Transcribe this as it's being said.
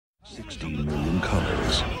16 million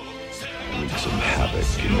colors. Wreak some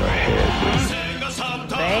havoc in your head.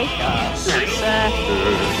 Sega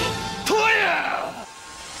Saturn.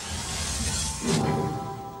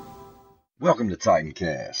 Welcome to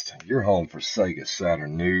Titancast, your home for Sega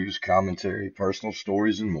Saturn news, commentary, personal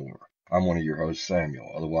stories, and more. I'm one of your hosts,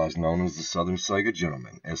 Samuel, otherwise known as the Southern Sega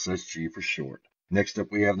Gentleman, SSG for short. Next up,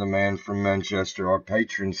 we have the man from Manchester, our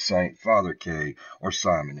patron saint, Father K, or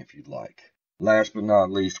Simon if you'd like. Last but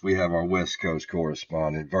not least, we have our West Coast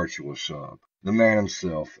correspondent, Virtual Sub, the man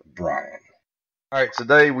himself, Brian. All right,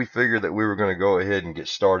 today we figured that we were going to go ahead and get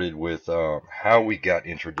started with how we got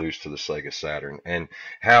introduced to the Sega Saturn and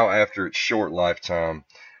how, after its short lifetime,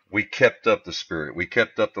 we kept up the spirit, we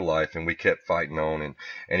kept up the life, and we kept fighting on. And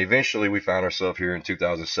eventually we found ourselves here in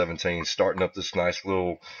 2017 starting up this nice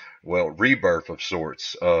little, rebirth of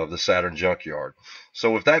sorts of the Saturn Junkyard.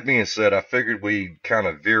 So with that being said, I figured we'd kind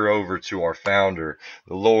of veer over to our founder,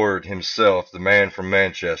 the Lord himself, the man from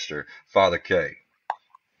Manchester, Father K.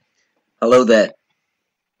 Hello there.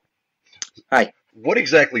 Hi. What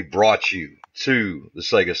exactly brought you to the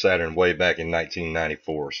Sega Saturn way back in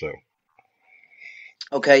 1994 or so?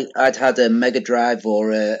 Okay, I'd had a Mega Drive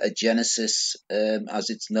or a Genesis, as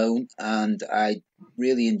it's known, and I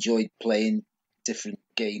really enjoyed playing different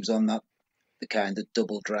games on that, the kind of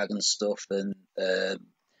Double Dragon stuff and,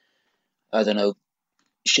 I don't know,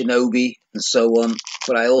 Shinobi and so on.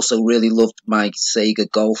 But I also really loved my Sega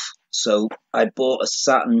Golf, so I bought a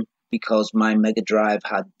Saturn because my Mega Drive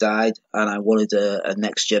had died and I wanted a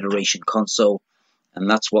next generation console. And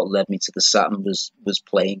that's what led me to the Saturn was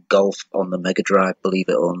playing golf on the Mega Drive, believe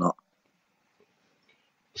it or not.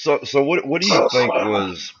 So what do you think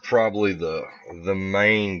was probably the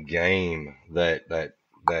main game that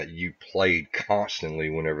you played constantly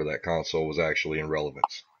whenever that console was actually in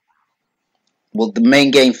relevance? Well, the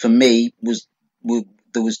main game for me was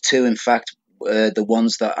there was two, in fact, the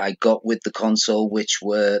ones that I got with the console, which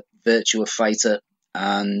were Virtua Fighter,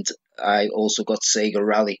 and I also got Sega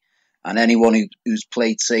Rally. And anyone who's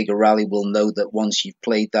played Sega Rally will know that once you've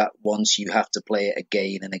played that once, you have to play it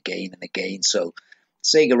again and again and again. So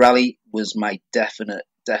Sega Rally was my definite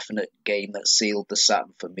game that sealed the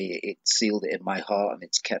Saturn for me. It sealed it in my heart and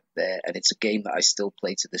it's kept there. And it's a game that I still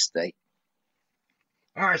play to this day.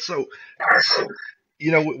 All right, so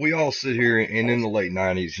we all sit here, and in the late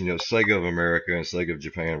 90s, Sega of America and Sega of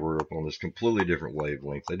Japan were up on this completely different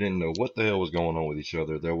wavelength. They didn't know what the hell was going on with each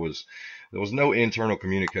other. There was no internal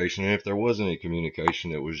communication, and if there was any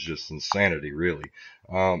communication, it was just insanity, really.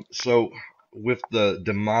 So with the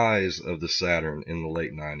demise of the Saturn in the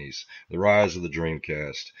late 90s, the rise of the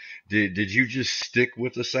Dreamcast, did you just stick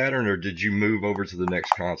with the Saturn, or did you move over to the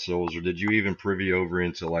next consoles, or did you even privy over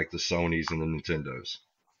into like the Sonys and the Nintendos?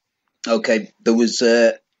 Okay, there was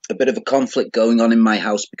a bit of a conflict going on in my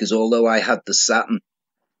house because although I had the Saturn,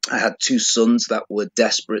 I had two sons that were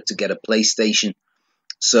desperate to get a PlayStation.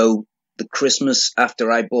 So the Christmas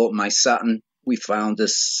after I bought my Saturn, we found a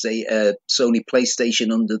Sony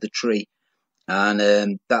PlayStation under the tree.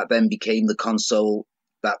 And that then became the console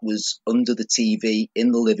that was under the TV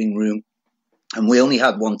in the living room. And we only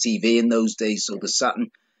had one TV in those days, so the Saturn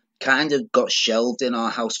kind of got shelved in our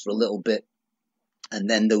house for a little bit. And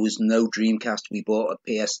then there was no Dreamcast. We bought a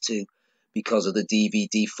PS2 because of the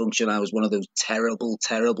DVD function. I was one of those terrible,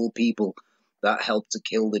 terrible people that helped to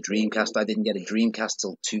kill the Dreamcast. I didn't get a Dreamcast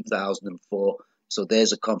till 2004. So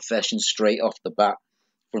there's a confession straight off the bat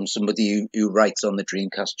from somebody who writes on the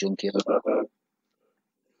Dreamcast Junkyard.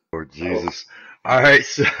 Oh, Jesus. All right,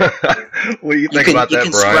 so what do you think about that, Brian?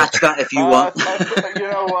 You can scratch that if you want. You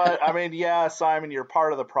know what? I mean, yeah, Simon, you're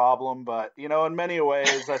part of the problem, but, in many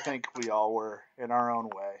ways, I think we all were in our own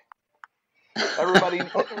way. Everybody,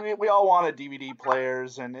 we all wanted DVD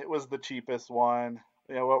players, and it was the cheapest one.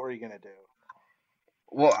 What were you going to do?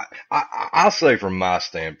 Well, I'll say from my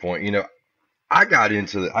standpoint, I got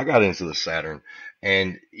into the Saturn,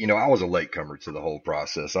 and I was a latecomer to the whole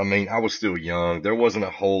process. I mean, I was still young. There wasn't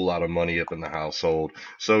a whole lot of money up in the household,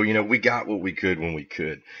 so we got what we could when we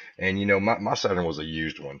could. And my Saturn was a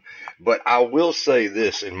used one. But I will say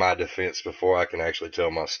this in my defense before I can actually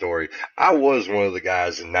tell my story. I was one of the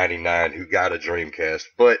guys in '99 who got a Dreamcast,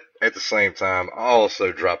 but at the same time, I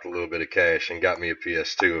also dropped a little bit of cash and got me a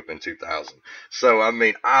PS2 up in 2000. So, I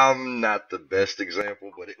mean, I'm not the best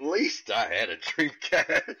example, but at least I had a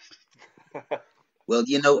Dreamcast. Well,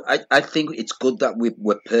 I think it's good that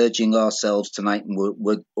we're purging ourselves tonight and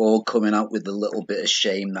we're all coming out with a little bit of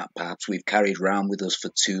shame that perhaps we've carried around with us for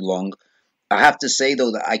too long. I have to say,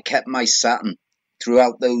 though, that I kept my Saturn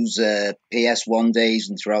throughout those PS1 days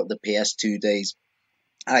and throughout the PS2 days.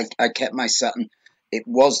 I kept my Saturn. It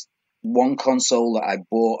was one console that I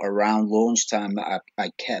bought around launch time that I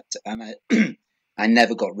kept, and I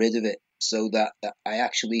never got rid of it. So that I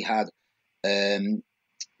actually had,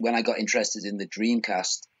 when I got interested in the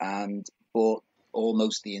Dreamcast and bought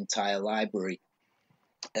almost the entire library,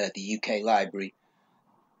 the UK library,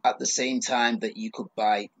 at the same time that you could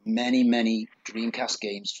buy many Dreamcast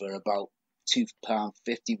games for about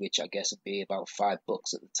 £2.50, which I guess would be about $5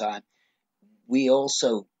 at the time. We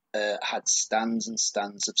also had stands and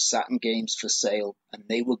stands of Saturn games for sale, and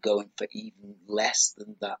they were going for even less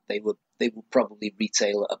than that. They would probably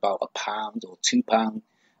retail at about £1 or £2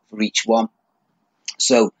 for each one.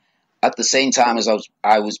 So at the same time as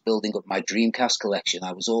I was building up my Dreamcast collection,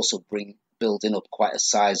 I was also building up quite a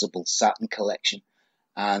sizable Saturn collection,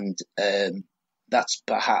 and that's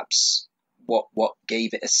perhaps what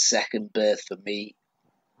gave it a second birth for me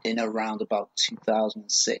in around about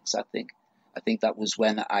 2006, I think. I think that was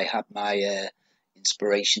when I had my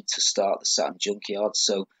inspiration to start the Saturn Junkyard.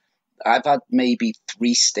 So I've had maybe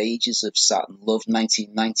 3 stages of Saturn. Loved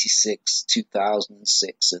 1996,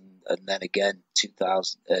 2006, and then again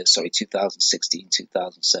 2016,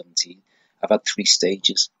 2017. I've had 3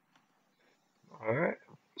 stages. All right.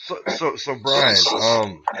 So Brian,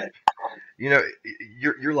 you know,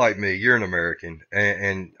 you're like me. You're an American,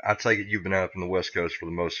 and I take it you've been out in the West Coast for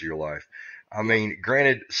the most of your life. I mean,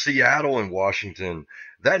 granted, Seattle and Washington,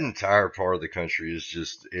 that entire part of the country is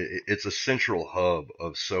just, it's a central hub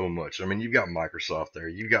of so much. I mean, you've got Microsoft there,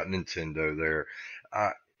 you've got Nintendo there,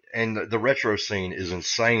 uh, and the retro scene is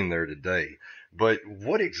insane there today. But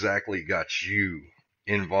what exactly got you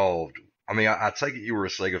involved? I mean, I take it you were a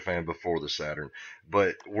Sega fan before the Saturn,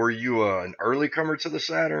 but were you an early comer to the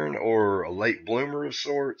Saturn or a late bloomer of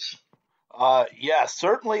sorts? Yeah,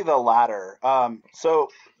 certainly the latter. So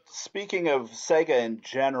speaking of Sega in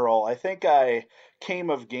general, I think I came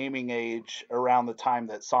of gaming age around the time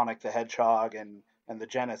that Sonic the Hedgehog and the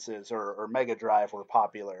Genesis or Mega Drive were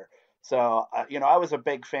popular. So I was a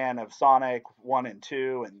big fan of Sonic 1 and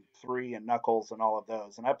 2 and 3 and Knuckles and all of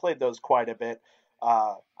those, and I played those quite a bit.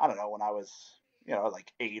 I don't know, when I was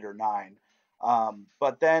like 8 or 9.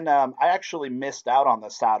 But then I actually missed out on the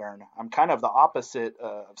Saturn. I'm kind of the opposite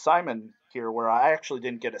of Simon here, where I actually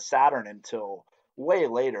didn't get a Saturn until way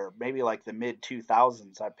later, maybe like the mid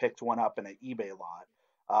 2000s. I picked one up in an eBay lot.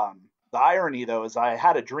 The irony, though, is I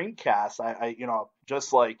had a Dreamcast.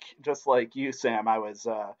 Just like you, Sam, I was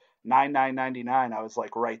 99.99. I was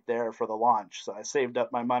like right there for the launch, so I saved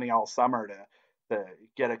up my money all summer to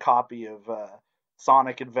get a copy of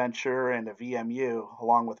Sonic Adventure and a VMU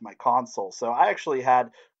along with my console. So I actually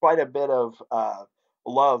had quite a bit of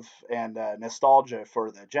love and nostalgia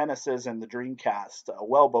for the Genesis and the Dreamcast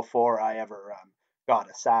well before I ever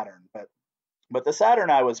got a Saturn. But the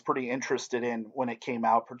Saturn I was pretty interested in when it came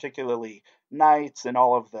out, particularly Knights and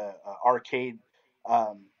all of the arcade,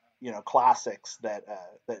 classics that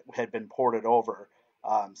had been ported over.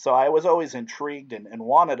 So I was always intrigued and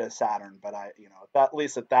wanted a Saturn, but at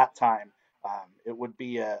least at that time, it would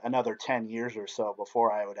be another 10 years or so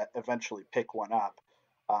before I would eventually pick one up.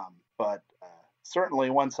 But certainly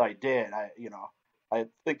once I did, I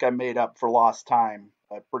think I made up for lost time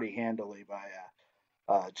pretty handily by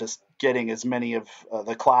just getting as many of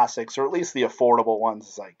the classics, or at least the affordable ones,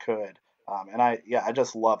 as I could. I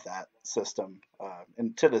just love that system.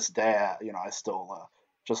 And to this day, I still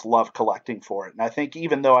just love collecting for it. And I think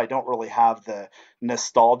even though I don't really have the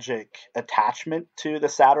nostalgic attachment to the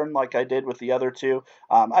Saturn like I did with the other two,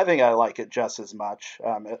 I think I like it just as much,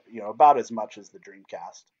 about as much as the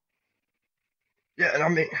Dreamcast. Yeah, and I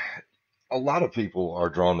mean, a lot of people are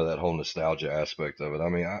drawn to that whole nostalgia aspect of it. I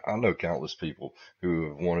mean, I know countless people who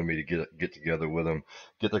have wanted me to get together with them,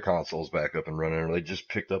 get their consoles back up and running, or they just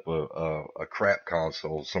picked up a crap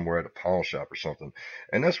console somewhere at a pawn shop or something.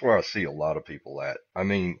 And that's where I see a lot of people at. I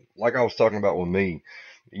mean, like I was talking about with me,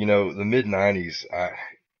 the mid '90s, I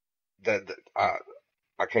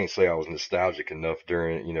can't say I was nostalgic enough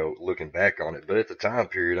during, looking back on it, but at the time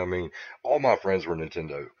period, I mean, all my friends were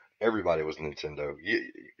Nintendo. Everybody was Nintendo.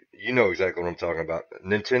 You know exactly what I'm talking about.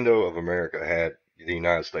 Nintendo of America had the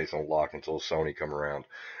United States on lock until Sony come around.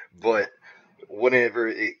 Yeah. But whenever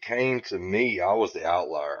it came to me, I was the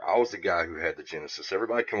outlier. I was the guy who had the Genesis.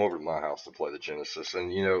 Everybody come over to my house to play the Genesis.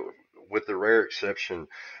 And, with the rare exception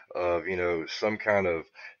of, some kind of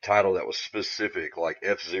title that was specific, like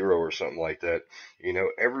F-Zero or something like that,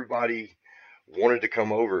 everybody wanted to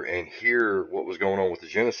come over and hear what was going on with the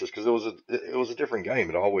Genesis because it was a different game.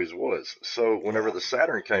 It always was. So whenever Yeah. the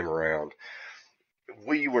Saturn came around,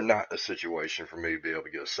 we were not a situation for me to be able to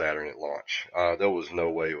get a Saturn at launch. There was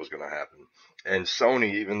no way it was going to happen. And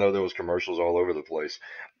Sony, even though there was commercials all over the place,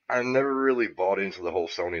 I never really bought into the whole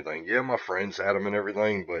Sony thing. Yeah, my friends had them and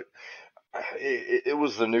everything, but it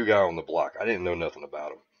was the new guy on the block. I didn't know nothing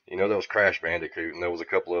about him. You know, there was Crash Bandicoot and there was a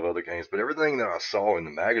couple of other games, but everything that I saw in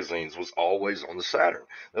the magazines was always on the Saturn.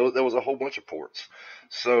 There was a whole bunch of ports.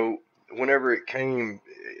 So whenever it came,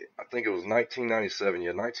 I think it was 1997.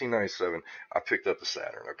 Yeah, 1997. I picked up the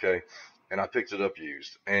Saturn. Okay, and I picked it up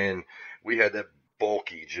used, and we had that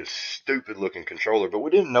bulky, just stupid looking controller, but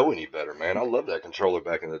we didn't know any better, man. I loved that controller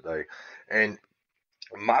back in the day, and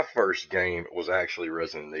my first game was actually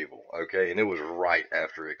Resident Evil, okay, and it was right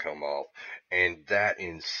after it come off, and that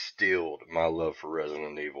instilled my love for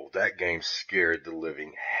Resident Evil. That game scared the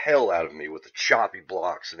living hell out of me with the choppy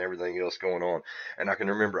blocks and everything else going on, and I can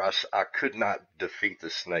remember I could not defeat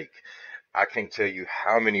the snake. I can't tell you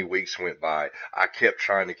how many weeks went by. I kept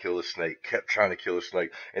trying to kill the snake, kept trying to kill the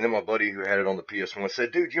snake. And then my buddy who had it on the PS1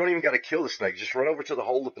 said, dude, you don't even got to kill the snake. Just run over to the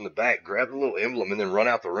hole up in the back, grab the little emblem, and then run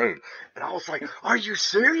out the room. And I was like, are you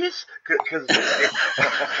serious? Because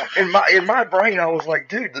in my brain, I was like,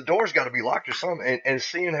 dude, the door's got to be locked or something. And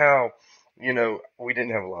seeing how, you know, we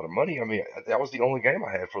didn't have a lot of money. I mean, that was the only game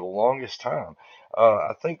I had for the longest time.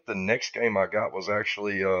 I think the next game I got was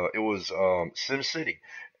actually, it was SimCity.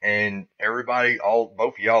 And everybody,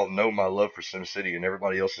 both of y'all know my love for SimCity, and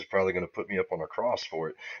everybody else is probably going to put me up on a cross for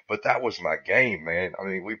it. But that was my game, man. I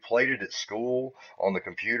mean, we played it at school on the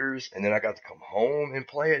computers, and then I got to come home and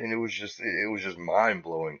play it, and it was just mind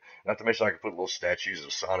blowing. Not to mention I could put little statues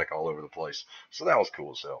of Sonic all over the place, so that was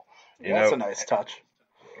cool as hell. You That's know? a nice touch.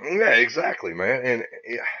 Yeah, exactly, man. And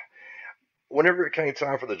whenever it came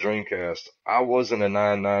time for the Dreamcast, I wasn't a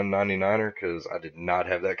 99.99er because I did not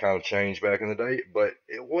have that kind of change back in the day, but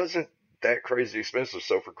it wasn't that crazy expensive.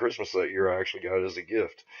 So for Christmas that year, I actually got it as a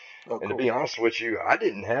gift. Oh, And to cool. be honest with you, I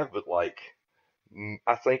didn't have but like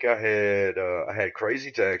I think I had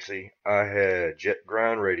Crazy Taxi, I had Jet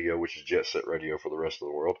Grind Radio, which is Jet Set Radio for the rest of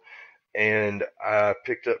the world, and I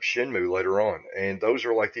picked up Shenmue later on. And those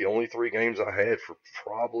are like the only three games I had for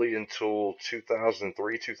probably until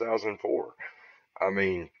 2003, 2004. I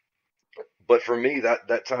mean, but for me,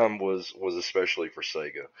 that time was especially for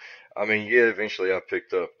Sega. I mean, yeah, eventually I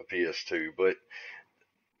picked up a PS2, but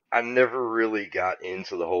I never really got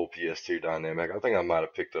into the whole PS2 dynamic. I think I might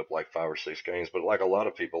have picked up like 5 or 6 games, but like a lot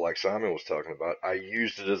of people, like Simon was talking about, I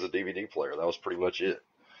used it as a DVD player. That was pretty much it,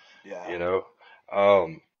 Yeah. you know.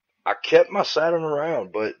 I kept my Saturn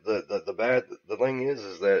around, but the thing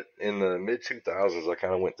is that in the mid 2000s, I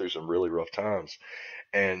kind of went through some really rough times,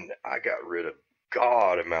 and I got rid of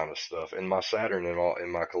god amount of stuff. And my Saturn and all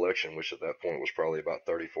in my collection, which at that point was probably about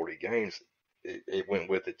 30, 40 games, it went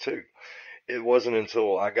with it too. It wasn't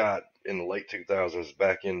until I got in the late 2000s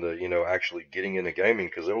back into, you know, actually getting into gaming,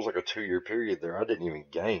 because there was like a 2 year period there I didn't even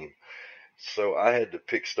game. So I had to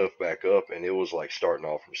pick stuff back up, and it was like starting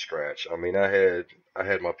off from scratch. I mean, I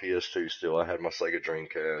had my PS2 still, I had my Sega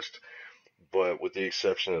Dreamcast, but with the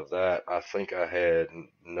exception of that, I think I had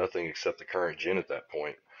nothing except the current gen at that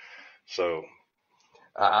point. So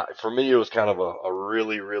for me, it was kind of a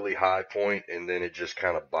really, really high point, and then it just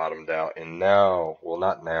kind of bottomed out. And now, well,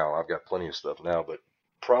 not now, I've got plenty of stuff now, but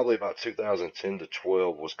probably about 2010 to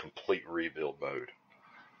 12 was complete rebuild mode.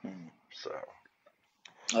 So,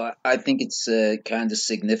 I think it's kind of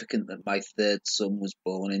significant that my third son was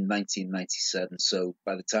born in 1997. So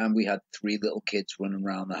by the time we had three little kids running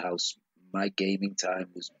around the house, my gaming time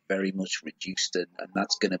was very much reduced, and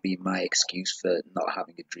that's going to be my excuse for not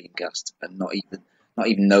having a Dreamcast and not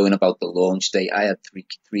even knowing about the launch date. I had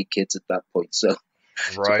three kids at that point, so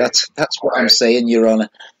right. that's what I'm saying, Your Honor.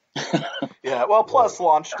 Yeah, well, plus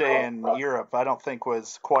launch day in Europe, I don't think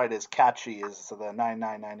was quite as catchy as the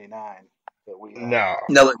 99.99 that we had.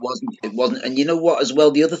 No, it wasn't. And you know what? As well,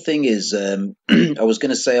 the other thing is, I was going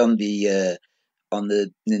to say on the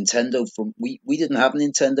Nintendo front, we didn't have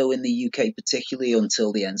Nintendo in the UK particularly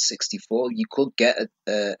until the N64. You could get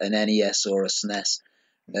an NES or a SNES,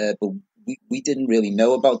 but we didn't really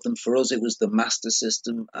know about them. For us, it was the Master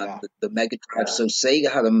System and the Mega Drive. So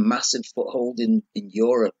Sega had a massive foothold in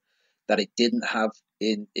Europe that it didn't have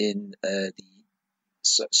that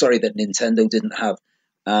Nintendo didn't have,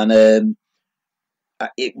 and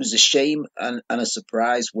it was a shame and a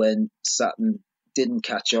surprise when Saturn didn't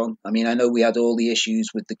catch on. I mean, I know we had all the issues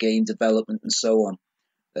with the game development and so on,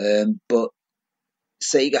 but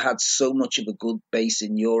Sega had so much of a good base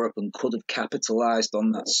in Europe and could have capitalized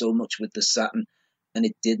on that so much with the Saturn, and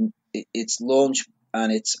it didn't. Its launch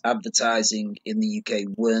and its advertising in the UK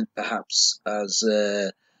weren't perhaps as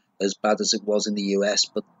bad as it was in the US,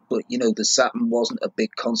 but you know, the Saturn wasn't a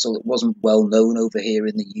big console. It wasn't well known over here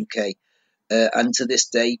in the UK. And to this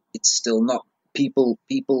day, it's still not people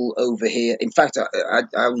over here. In fact,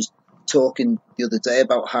 I was talking the other day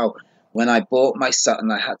about how when I bought my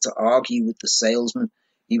Saturn, I had to argue with the salesman.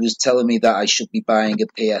 He was telling me that I should be buying a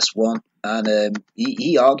PS1, and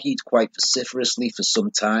he argued quite vociferously for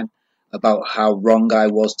some time about how wrong I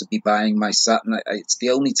was to be buying my Saturn. It's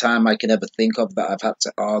the only time I can ever think of that I've had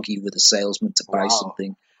to argue with a salesman to buy Wow.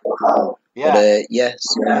 something. Yeah. But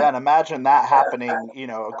yes, Yeah, and imagine that happening,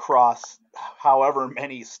 across however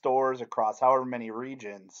many stores, across however many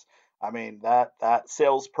regions. I mean, that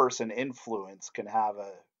salesperson influence can have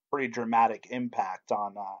a pretty dramatic impact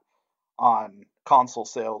on console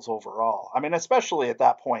sales overall. I mean, especially at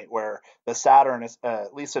that point where the Saturn is,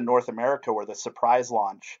 at least in North America, where the surprise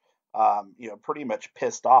launch, pretty much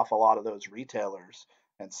pissed off a lot of those retailers.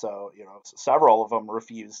 And so, several of them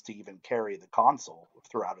refused to even carry the console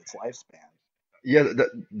throughout its lifespan. Yeah,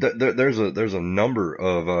 there's a number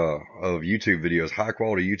of YouTube videos, high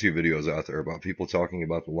quality YouTube videos out there about people talking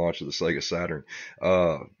about the launch of the Sega Saturn.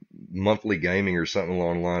 Uh, Monthly Gaming or something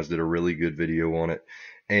along the lines did a really good video on it,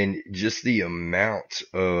 and just the amount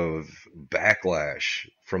of backlash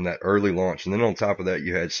from that early launch, and then on top of that,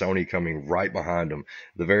 you had Sony coming right behind them,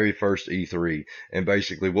 the very first E3, and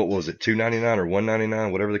basically what was it, 299 or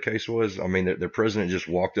 199, whatever the case was. I mean, their president just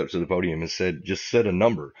walked up to the podium and said a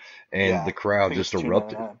number, and Yeah, the I crowd think it's just two ninety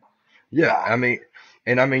erupted. nine. Yeah, Yeah, I mean,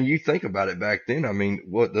 you think about it back then. I mean,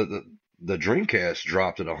 what the Dreamcast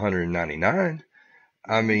dropped at 199.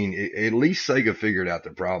 I hmm mean, at least Sega figured out the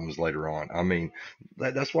problems later on. I mean,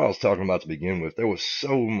 that's what I was talking about to begin with. There was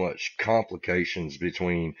so much complications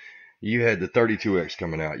between. You had the 32X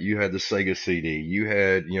coming out. You had the Sega CD. You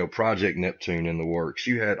had, Project Neptune in the works.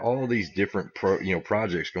 You had all these different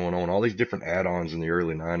projects going on, all these different add-ons in the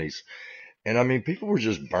early 90s. And I mean, people were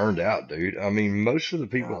just burned out, dude. I mean, most of the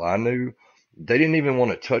yeah, people I knew, they didn't even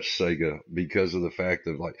want to touch Sega because of the fact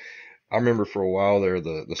of like, I remember for a while there,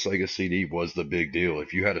 the Sega CD was the big deal.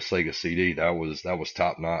 If you had a Sega CD, that was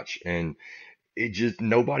top notch, and it just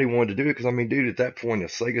nobody wanted to do it because I mean, dude, at that point, a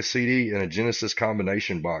Sega CD and a Genesis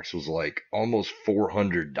combination box was like almost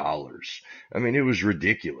 $400. I mean, it was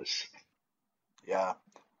ridiculous. yeah.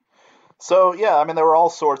 So yeah, I mean, there were all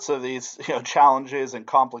sorts of these, challenges and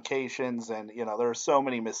complications, and there are so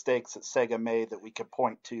many mistakes that Sega made that we could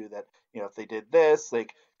point to that, if they did this, they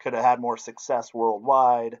could have had more success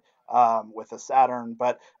worldwide with the Saturn.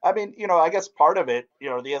 But I mean, I guess part of it,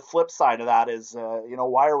 the flip side of that is,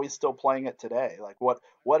 why are we still playing it today? Like,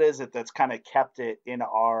 what is it that's kind of kept it in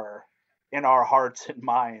our hearts and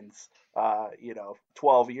minds?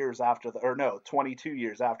 12 years after the, or no, 22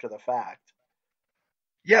 years after the fact.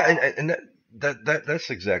 Yeah, and Um, and that's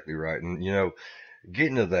exactly right. And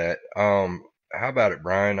getting to that, how about it,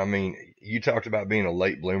 Brian? I mean, you talked about being a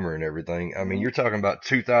late bloomer and everything. I mean, mhm, you're talking about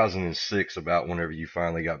 2006, about whenever you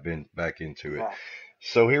finally got been back into it. yeah.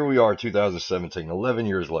 So here we are, 2017, 11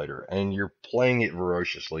 years later, and you're playing it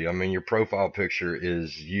ferociously. I mean, your profile picture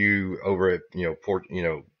is you over at,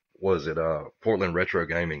 was it Portland Retro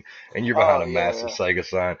Gaming, and you're behind Oh a yeah, massive yeah, Sega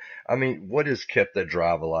sign. I mean, what has kept that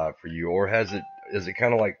drive alive for you, or is it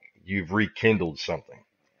kind of like you've rekindled something?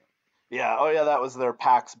 yeah. Oh yeah, that was their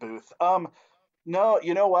PAX booth. No,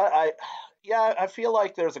 you know what? Yeah, I feel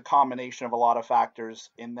like there's a combination of a lot of factors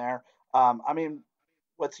in there. I mean,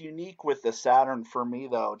 what's unique with the Saturn for me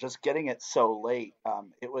though, just getting it so late,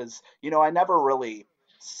 it was, I never really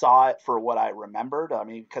saw it for what I remembered. I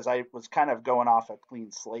mean, because I was kind of going off a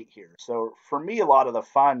clean slate here. So for me, a lot of the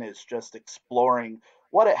fun is just exploring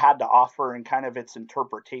what it had to offer and kind of its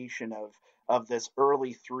interpretation of this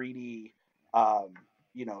early 3D, um,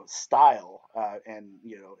 style, and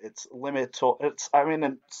its limit to its. I mean,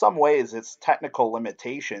 in some ways, its technical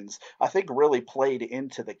limitations I think really played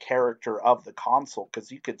into the character of the console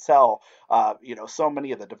because you could tell, so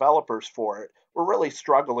many of the developers for it were really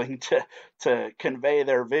struggling to convey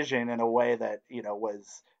their vision in a way that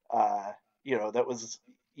was, that was,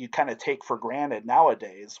 you kind of take for granted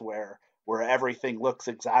nowadays, where everything looks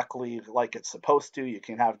exactly like it's supposed to. You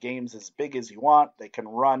can have games as big as you want. They can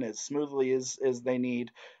run as smoothly as they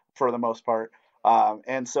need for the most part.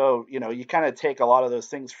 And so, you kind of take a lot of those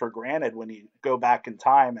things for granted when you go back in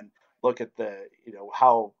time and look at the,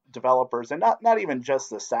 how developers, and not even just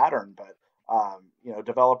the Saturn, but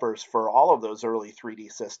developers for all of those early 3D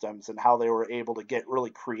systems and how they were able to get really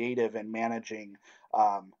creative in managing,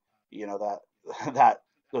 um, that that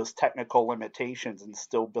those technical limitations and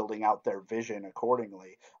still building out their vision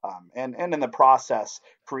accordingly. And in the process,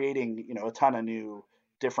 creating a ton of new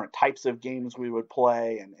different types of games we would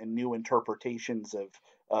play, and new interpretations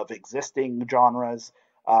of existing genres.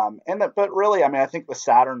 But really, I mean, I think the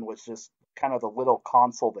Saturn was just kind of the little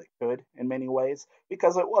console that could in many ways,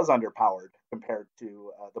 because it was underpowered compared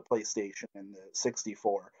to the PlayStation and the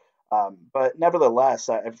 64. But nevertheless,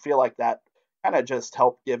 I feel like that kind of just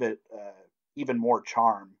helped give it even more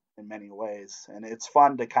charm in many ways. And it's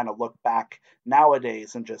fun to kind of look back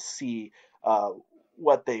nowadays and just see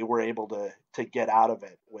what they were able to get out of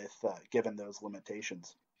it with given those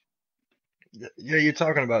limitations. Yeah, you're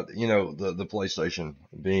talking about, the PlayStation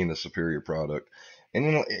being the superior product.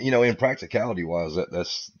 And in practicality wise,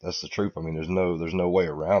 that's the truth. I mean, there's no way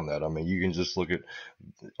around that. I mean, you can just look at,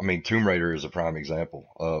 I mean, Tomb Raider is a prime example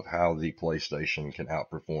of how the PlayStation can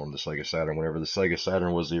outperform the Sega Saturn whenever the Sega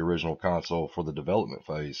Saturn was the original console for the development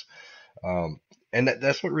phase. And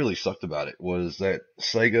that's what really sucked about it, was that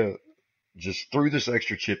Sega just threw this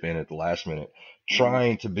extra chip in at the last minute, Mm.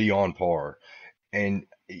 trying to be on par. And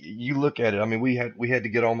you look at it, I mean, we had to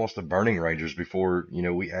get almost to Burning Rangers before,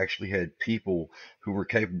 we actually had people who were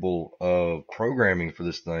capable of programming for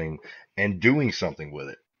this thing and doing something with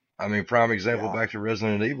it. I mean, prime example, Yeah. back to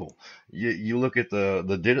Resident Evil. You look at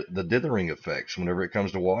the dithering effects whenever it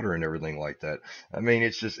comes to water and everything like that. I mean,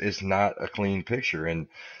 it's not a clean picture. And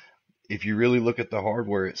if you really look at the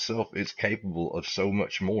hardware itself, it's capable of so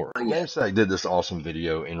much more. GameStack did this awesome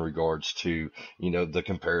video in regards to, the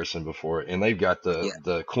comparison before it, and they've got Yeah.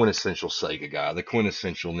 the quintessential Sega guy, the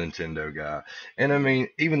quintessential Nintendo guy. And I Mm. mean,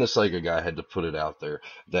 even the Sega guy had to put it out there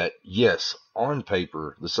that yes, on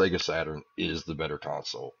paper, the Sega Saturn is the better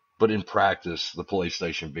console, but in practice, the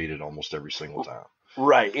PlayStation beat it almost every single time.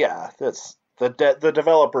 Right, yeah. That's the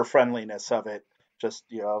developer friendliness of it. Just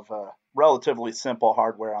of relatively simple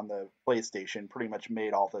hardware on the PlayStation pretty much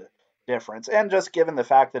made all the difference. And just given the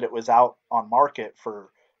fact that it was out on market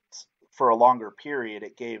for a longer period,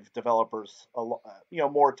 it gave developers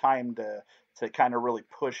more time to kind of really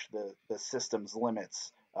push the system's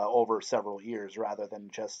limits over several years rather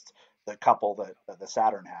than just the couple that the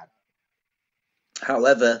Saturn had.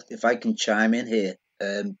 However, if I can chime in here,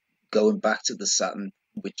 going back to the Saturn,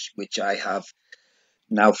 which I have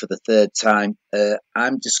now for the third time,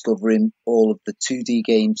 I'm discovering all of the 2D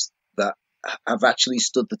games that have actually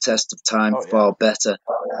stood the test of time Oh yeah. far better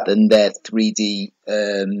than their 3D,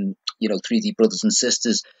 3D brothers and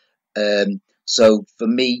sisters. So for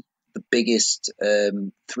me, the biggest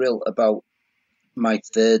thrill about my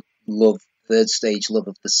third stage love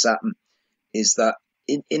of the Saturn is that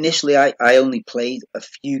initially I only played a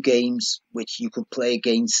few games which you could play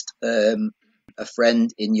against a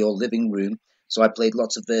friend in your living room. So I played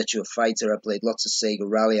lots of Virtua Fighter, I played lots of Sega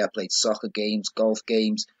Rally, I played soccer games, golf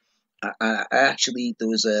games. I actually, there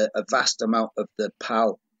was a vast amount of the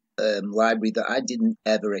PAL library that I didn't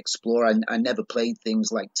ever explore. I never played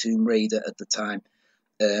things like Tomb Raider at the time.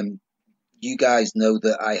 Um, you guys know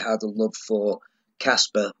that I had a love for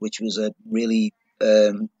Casper, which was a really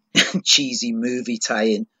cheesy movie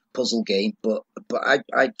tie-in puzzle game, but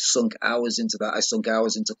I sunk hours into that. I sunk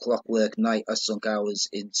hours into Clockwork Knight. I sunk hours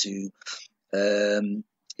into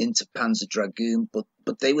Panzer Dragoon,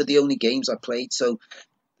 but they were the only games I played. So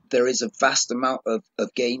there is a vast amount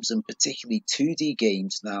of games, and particularly 2D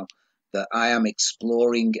games now, that I am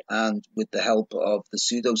exploring, and with the help of the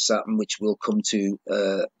Pseudo Saturn, which we'll come to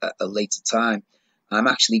at a later time, I'm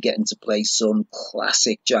actually getting to play some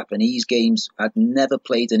classic Japanese games. I'd never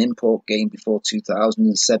played an import game before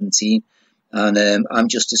 2017, and I'm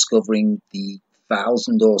just discovering the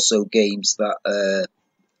 1,000 or so games that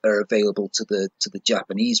are available to the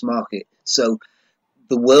Japanese market. So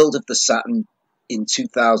the world of the Saturn in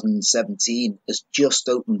 2017 has just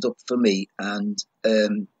opened up for me, and a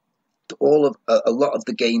lot of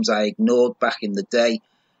the games I ignored back in the day,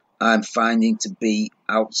 I'm finding to be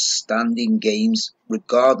outstanding games,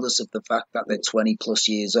 regardless of the fact that they're 20 plus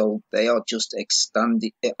years old. They are just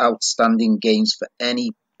outstanding games for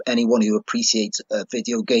anyone who appreciates a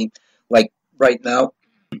video game. Like right now,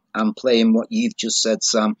 I'm playing what you've just said,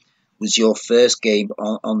 Sam, was your first game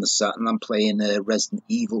on the Saturn. I'm playing Resident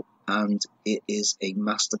Evil, and it is a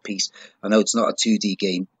masterpiece. I know it's not a 2D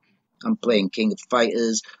game. I'm playing King of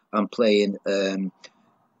Fighters. I'm playing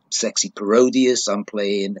Sexy Parodius. I'm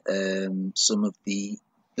playing some of the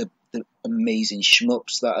amazing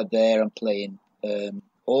shmups that are there. I'm playing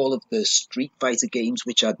all of the Street Fighter games,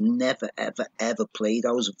 which I'd never, ever, ever played.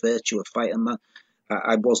 I was a Virtua Fighter man.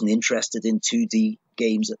 I wasn't interested in 2D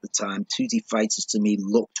games at the time. 2D fighters to me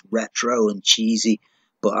looked retro and cheesy,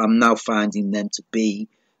 but I'm now finding them to be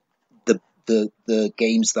the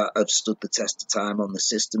games that have stood the test of time on the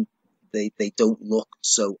system. They don't look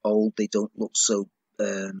so old. They don't look so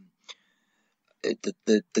the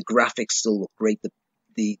graphics still look great.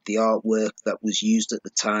 The artwork that was used at the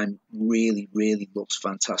time really, really looks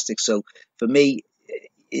fantastic. So for me,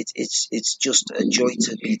 it's just a joy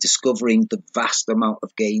to be discovering the vast amount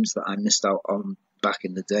of games that I missed out on back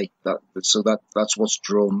in the day. That's what's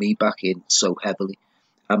drawn me back in so heavily,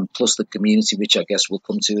 and plus the community, which I guess we'll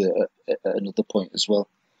come to at another point as well.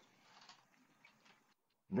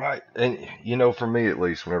 Right. And for me at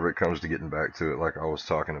least, whenever it comes to getting back to it, like I was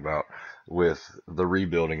talking about with the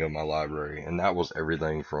rebuilding of my library, and that was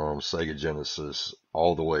everything from Sega Genesis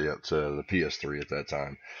all the way up to the PS3 at that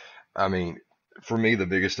time. I mean, for me, the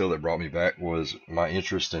biggest deal that brought me back was my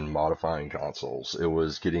interest in modifying consoles. It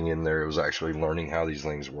was getting in there. It was actually learning how these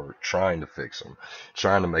things work, trying to fix them,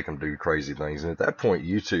 trying to make them do crazy things. And at that point,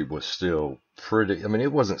 YouTube was still pretty, I mean,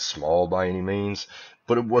 it wasn't small by any means,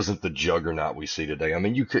 but it wasn't the juggernaut we see today. I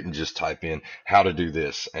mean, you couldn't just type in how to do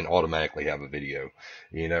this and automatically have a video.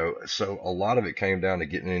 So a lot of it came down to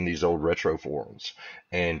getting in these old retro forums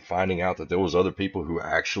and finding out that there was other people who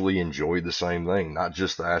actually enjoyed the same thing, not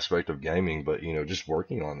just the aspect of gaming, but just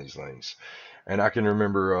working on these things. And I can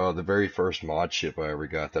remember the very first mod chip I ever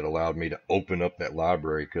got that allowed me to open up that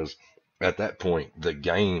library, because at that point the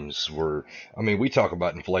games were, I mean, we talk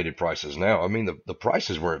about inflated prices now. I mean, the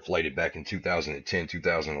prices were inflated back in 2010,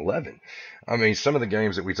 2011. I mean, some of the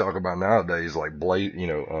games that we talk about nowadays, like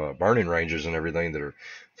Burning Rangers and everything, that are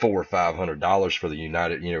 $400 or $500 for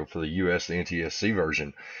the for the US, the NTSC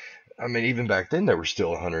version. I mean, even back then they were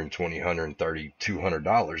still $120, $130,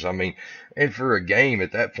 $200. I mean, and for a game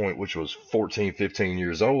at that point, which was 14, 15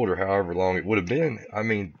 years old, or however long it would have been, I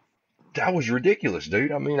mean, that was ridiculous,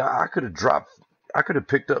 dude. I mean, I could have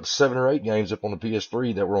picked up 7 or 8 games up on the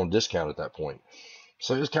PS3 that were on discount at that point.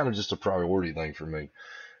 So it was kind of just a priority thing for me.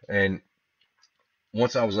 And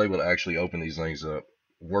once I was able to actually open these things up,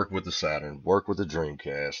 work with the Saturn, work with the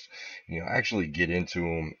Dreamcast, actually get into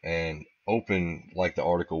them and open, like the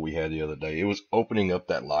article we had the other day, it was opening up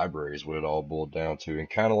that library is what it all boiled down to. And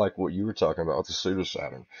kind of like what you were talking about with the Pseudo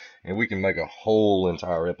Saturn. And we can make a whole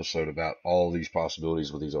entire episode about all these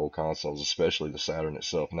possibilities with these old consoles, especially the Saturn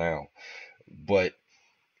itself now. But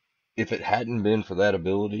if it hadn't been for that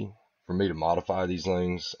ability for me to modify these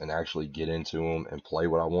things and actually get into them and play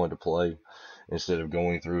what I wanted to play, instead of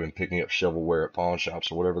going through and picking up shovelware at pawn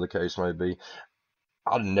shops or whatever the case may be,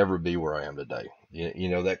 I'd never be where I am today.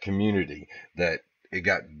 That community that it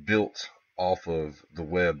got built off of the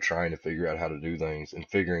web, trying to figure out how to do things and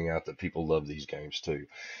figuring out that people love these games too.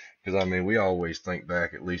 Because I mean, we always think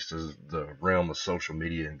back, at least as the realm of social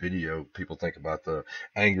media and video, people think about the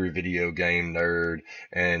angry video game nerd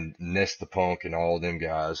and Nest the Punk and all of them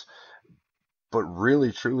guys. But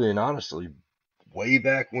really, truly, and honestly, way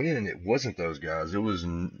back when, it wasn't those guys. It was,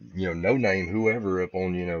 no name whoever up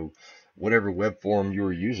on, whatever web forum you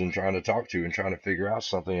were using, trying to talk to and trying to figure out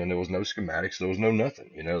something. And there was no schematics. There was no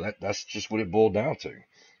nothing. That's just what it boiled down to.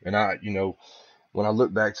 And when I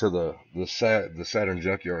look back to the Saturn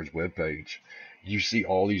Junkyard's webpage, you see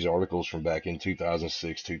all these articles from back in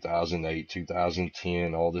 2006, 2008,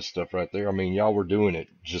 2010, all this stuff right there. I mean, y'all were doing it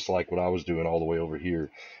just like what I was doing all the way over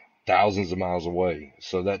here, thousands of miles away.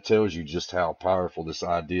 So that tells you just how powerful this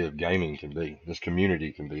idea of gaming can be, this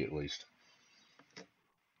community can be, at least.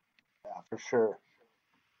 Yeah, for sure.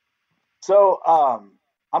 So,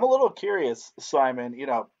 I'm a little curious, Simon.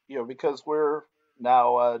 Because we're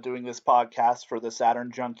now doing this podcast for the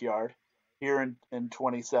Saturn Junkyard here in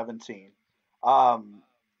 2017.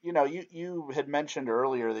 You had mentioned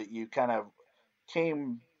earlier that you kind of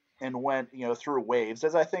came and went, through waves,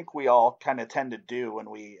 as I think we all kind of tend to do when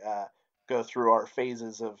we go through our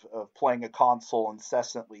phases of playing a console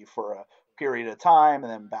incessantly for a period of time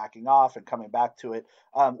and then backing off and coming back to it.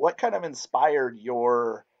 What kind of inspired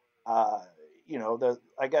your, the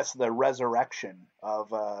resurrection of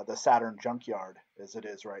the Saturn Junkyard as it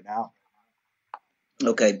is right now?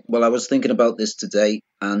 Okay, well, I was thinking about this today,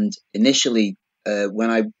 and initially,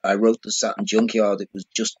 when I wrote the Saturn Junkyard, it was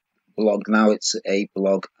just a blog. Now it's a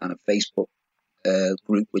blog and a Facebook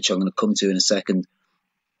group, which I'm going to come to in a second.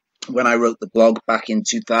 When I wrote the blog back in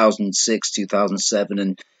 2006, 2007,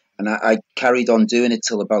 and I carried on doing it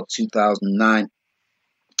till about 2009,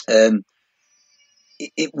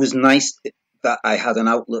 it was nice that I had an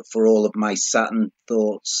outlet for all of my Saturn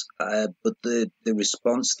thoughts, but the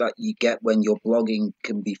response that you get when you're blogging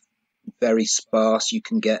can be very sparse. You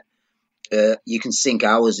can sink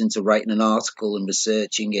hours into writing an article and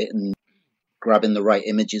researching it and grabbing the right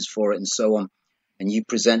images for it and so on, and you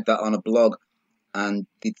present that on a blog, and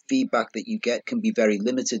the feedback that you get can be very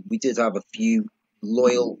limited. We did have a few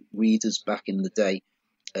loyal readers back in the day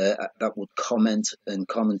that would comment, and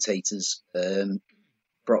commentators.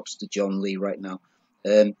 Props to John Lee right now.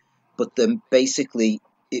 But then basically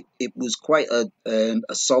it was quite a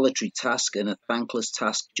solitary task and a thankless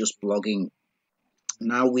task, just blogging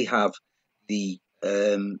now we have the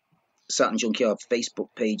Saturn Junkyard Facebook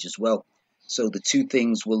page as well. So the two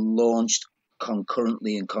things were launched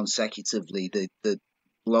concurrently and consecutively. The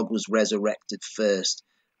blog was resurrected first,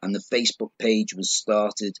 and the Facebook page was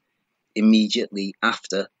started immediately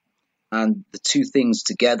after. And the two things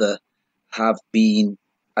together have been,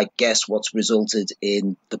 I guess, what's resulted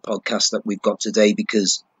in the podcast that we've got today,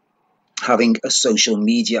 because having a social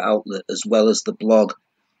media outlet as well as the blog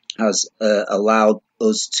has allowed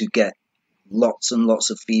us to get lots and lots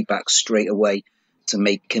of feedback straight away, to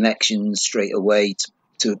make connections straight away,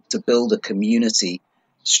 to build a community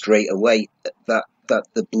straight away that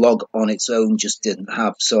the blog on its own just didn't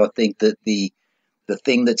have. So I think that the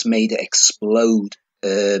thing that's made it explode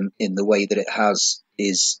in the way that it has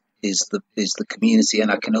is the community,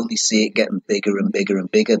 and I can only see it getting bigger and bigger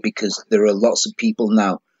and bigger, because there are lots of people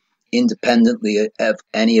now, independently of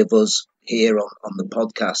any of us here on the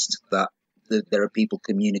podcast, that there are people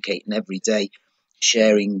communicating every day,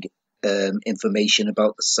 sharing information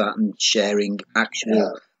about the Saturn, sharing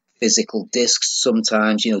actual physical discs,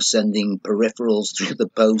 sometimes, sending peripherals through the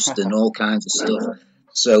post and all kinds of stuff.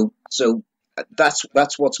 So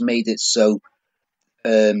that's what's made it so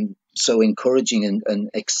encouraging and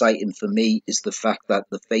exciting for me, is the fact that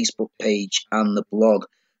the Facebook page and the blog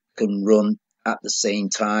can run at the same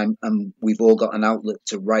time, and we've all got an outlet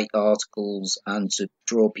to write articles and to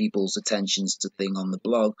draw people's attentions to things on the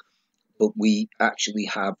blog, but we actually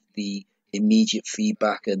have the immediate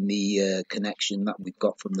feedback and the connection that we've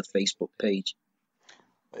got from the Facebook page.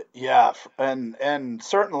 Yeah, and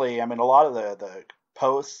certainly, I mean, a lot of the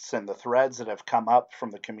posts and the threads that have come up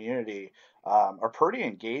from the community are pretty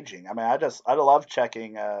engaging. I mean, I love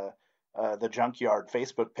checking the Junkyard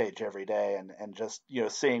Facebook page every day, and just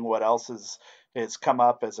seeing what else has come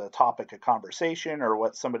up as a topic of conversation, or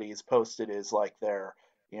what somebody's posted is like their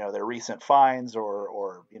recent finds,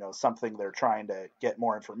 or something they're trying to get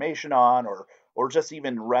more information on, or just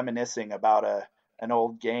even reminiscing about an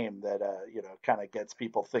old game that kind of gets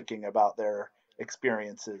people thinking about their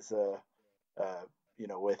experiences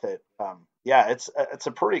with it. Yeah, it's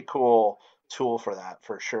a pretty cool tool for that,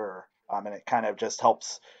 for sure. And it kind of just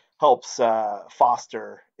helps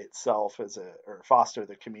foster itself or foster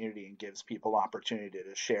the community, and gives people opportunity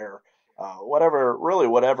to share whatever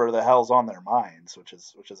the hell's on their minds, which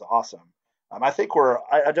is awesome. I think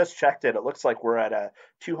I just checked it. It looks like we're at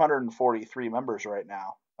 243 members right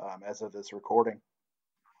now, as of this recording.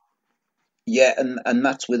 Yeah, and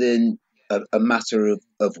that's within a matter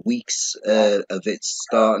of weeks of it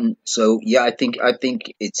starting. So yeah, I think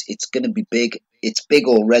it's going to be big. It's big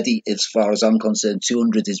already, as far as I'm concerned.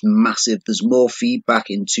 200 is massive. There's more feedback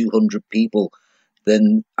in 200 people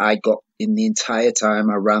than I got in the entire time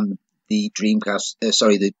I ran the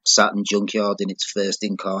the Saturn Junkyard in its first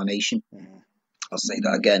incarnation. Mm-hmm. I'll say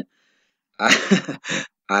that again.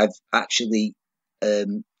 I've actually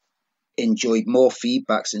enjoyed more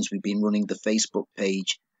feedback since we've been running the Facebook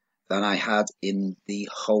page than I had in the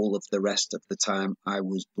whole of the rest of the time I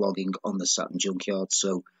was blogging on the Saturn Junkyard.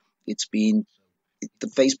 So the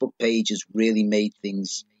Facebook page has really made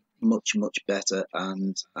things much, much better,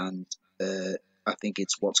 and I think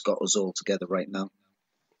it's what's got us all together right now.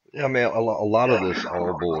 Yeah, I mean, a lot of this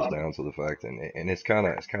all boils down to the fact, and it's kind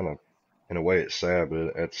of in a way it's sad,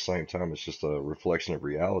 but at the same time it's just a reflection of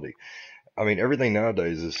reality. I mean, everything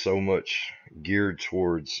nowadays is so much geared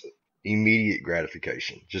towards immediate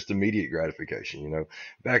gratification, just immediate gratification.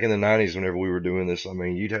 Back in the 90s, whenever we were doing this, I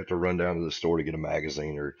mean, you'd have to run down to the store to get a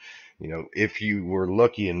magazine, or, if you were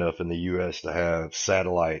lucky enough in the US to have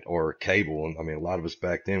satellite or cable. And I mean, a lot of us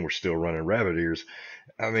back then were still running rabbit ears.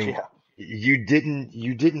 I mean, yeah. You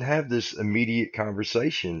didn't have this immediate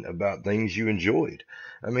conversation about things you enjoyed.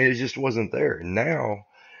 I mean, it just wasn't there. Now,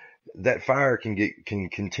 that fire can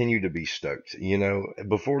continue to be stoked.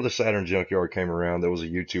 Before the Saturn Junkyard came around, there was a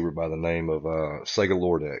YouTuber by the name of Sega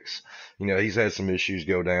Lord X. He's had some issues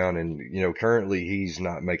go down, and currently he's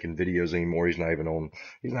not making videos anymore. He's not even on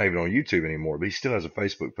YouTube anymore, but he still has a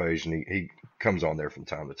Facebook page, and he comes on there from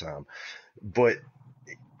time to time. But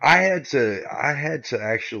I had to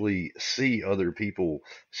actually see other people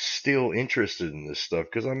still interested in this stuff,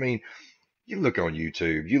 because I mean, you look on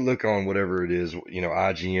YouTube, you look on whatever it is,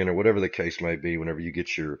 IGN or whatever the case may be, whenever you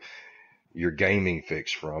get your gaming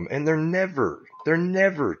fix from, and they're never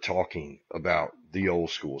talking about the old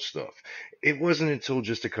school stuff. It wasn't until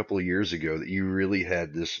just a couple of years ago that you really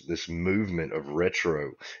had this movement of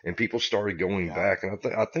retro, and people started going back. And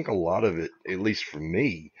I think a lot of it, at least for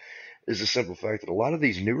me, is the simple fact that a lot of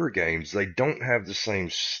these newer games, they don't have the same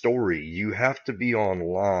story. You have to be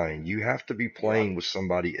online. You have to be Yeah. playing with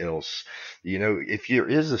somebody else. You know, if there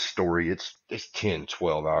is a story, it's 10,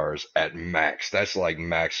 12 hours at max. That's like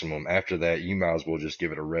maximum. After that, you might as well just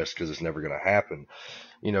give it a rest because it's never going to happen.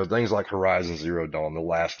 You know, things like Horizon Zero Dawn, The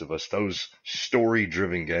Last of Us, those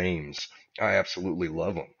story-driven games, I absolutely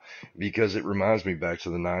love them because it reminds me back to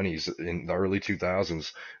the 90s in the early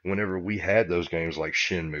 2000s whenever we had those games like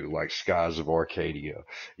Shenmue, like Skies of Arcadia,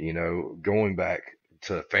 you know, going back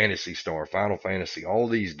to Phantasy Star, Final Fantasy, all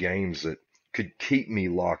these games that could keep me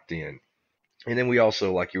locked in. And then we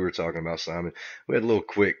also, like you were talking about, Simon, we had little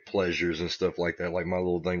quick pleasures and stuff like that, like my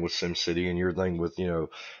little thing with SimCity and your thing with,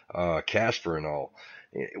 Casper and all.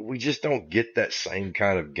 We just don't get that same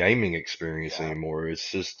kind of gaming experience Yeah. anymore.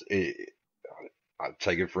 It's just, I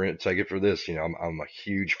take it for this. You know, I'm a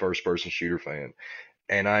huge first person shooter fan,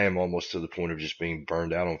 and I am almost to the point of just being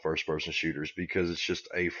burned out on first person shooters because it's just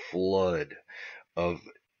a flood of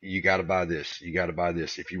you got to buy this, you got to buy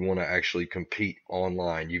this. If you want to actually compete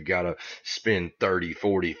online, you've got to spend 30,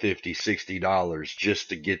 40, 50, $60 just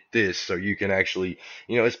to get this so you can actually,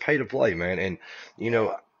 it's pay to play, man. And you know,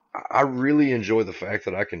 Yeah. I really enjoy the fact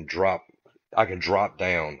that I can drop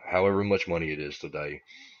down however much money it is today,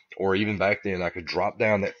 or even back then I could drop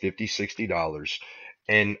down that 50, $60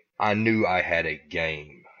 and I knew I had a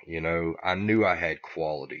game, I knew I had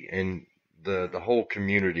quality. And the Mhm. whole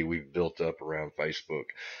community we've built up around Facebook,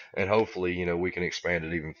 and hopefully, we can expand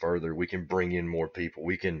it even further. We can bring in more people.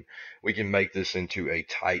 We can make this into a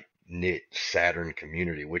tight knit Saturn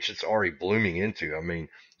community, which it's already blooming into. I mean,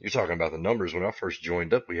 you're talking about the numbers. When I first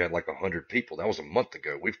joined up, we had like 100 people. That was a month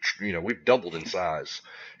ago. We've doubled in size,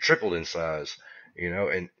 tripled in size,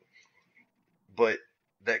 and but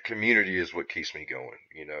that community is what keeps me going.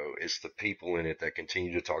 It's the people in it that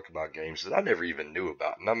continue to talk about games that I never even knew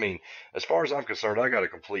about. And I mean, as far as I'm concerned, I got a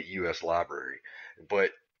complete U.S. library,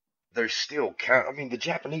 but there's still count. I mean, the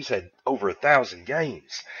Japanese had over 1,000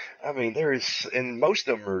 games. I mean, and most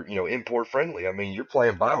of them are, import friendly. I mean, you're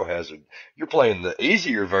playing Biohazard, you're playing the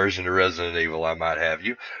easier version of Resident Evil. I might have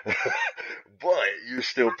you, but you're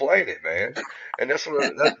still playing it, man. And that's what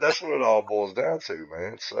it all boils down to,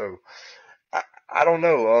 man. So. I, I don't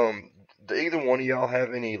know. Do either one of y'all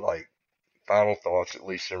have any like final thoughts, at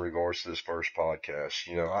least in regards to this first podcast?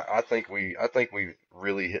 I think we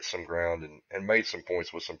really hit some ground and made some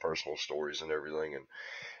points with some personal stories and everything,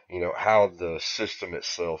 and how the system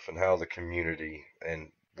itself and how the community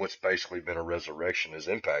and what's basically been a resurrection has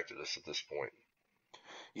impacted us at this point.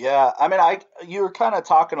 Yeah, I mean, you were kind of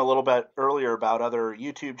talking a little bit earlier about other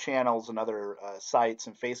YouTube channels and other sites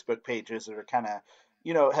and Facebook pages that are kind of,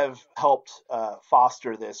 have helped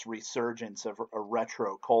foster this resurgence of a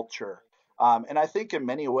retro culture. And I think in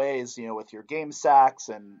many ways, with your Game Sacks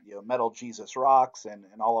and Metal Jesus Rocks and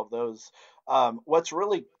all of those, what's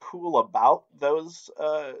really cool about those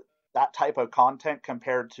that type of content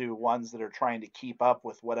compared to ones that are trying to keep up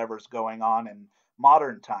with whatever's going on in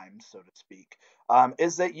modern times, so to speak,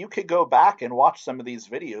 is that you could go back and watch some of these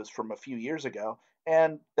videos from a few years ago,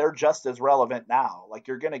 and they're just as relevant now. Like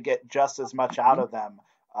you're going to get just as much out Mhm. of them,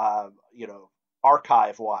 uh, you know,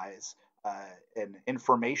 archive wise and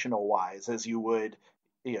informational wise as you would,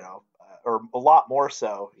 or a lot more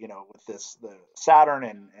so, with the Saturn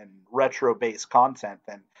and retro based content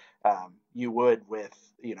than you would with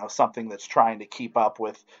something that's trying to keep up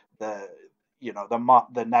with the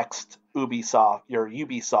the next Ubisoft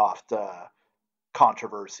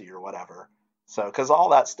controversy or whatever. So, because all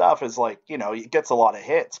that stuff is like, it gets a lot of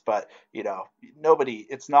hits, but,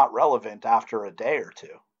 it's not relevant after a day or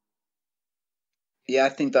two. Yeah, I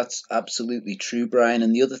think that's absolutely true, Brian.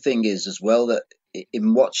 And the other thing is as well that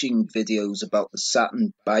in watching videos about the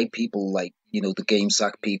Saturn by people like, the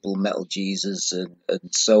GameSack people, Metal Jesus, and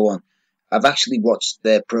so on, I've actually watched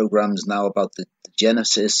their programs now about the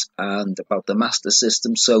Genesis and about the Master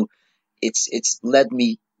System. So it's led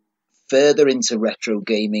me further into retro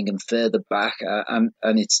gaming and further back, and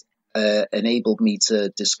it's enabled me to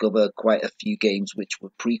discover quite a few games which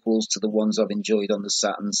were prequels to the ones I've enjoyed on the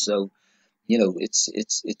Saturn. So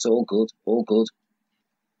it's all good, all good.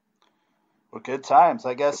 Well, good times,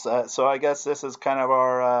 I guess. So I guess this is kind of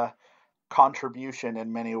our contribution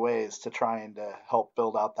in many ways to trying to help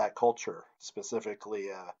build out that culture, specifically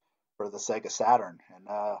for the Sega Saturn. And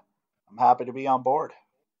I'm happy to be on board.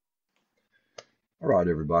 All right,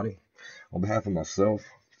 everybody. On behalf of myself,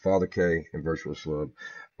 Father K, and Virtual Slub,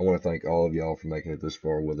 I want to thank all of y'all for making it this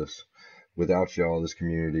far with us. Without y'all, this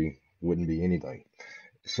community wouldn't be anything.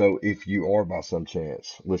 So if you are by some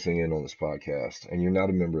chance listening in on this podcast and you're not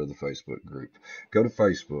a member of the Facebook group, go to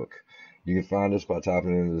Facebook, You can find us by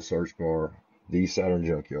typing into the search bar, The Saturn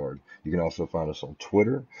Junkyard. You can also find us on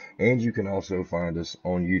Twitter, and you can also find us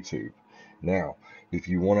on YouTube. Now, if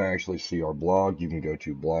you want to actually see our blog, you can go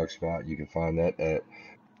to Blogspot. You can find that at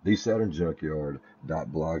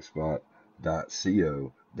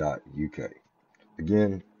thesaturnjunkyard.blogspot.co.uk.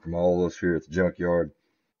 Again, from all of us here at the Junkyard,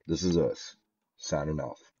 this is us, signing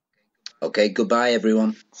off. Okay, goodbye,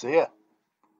 everyone. See ya.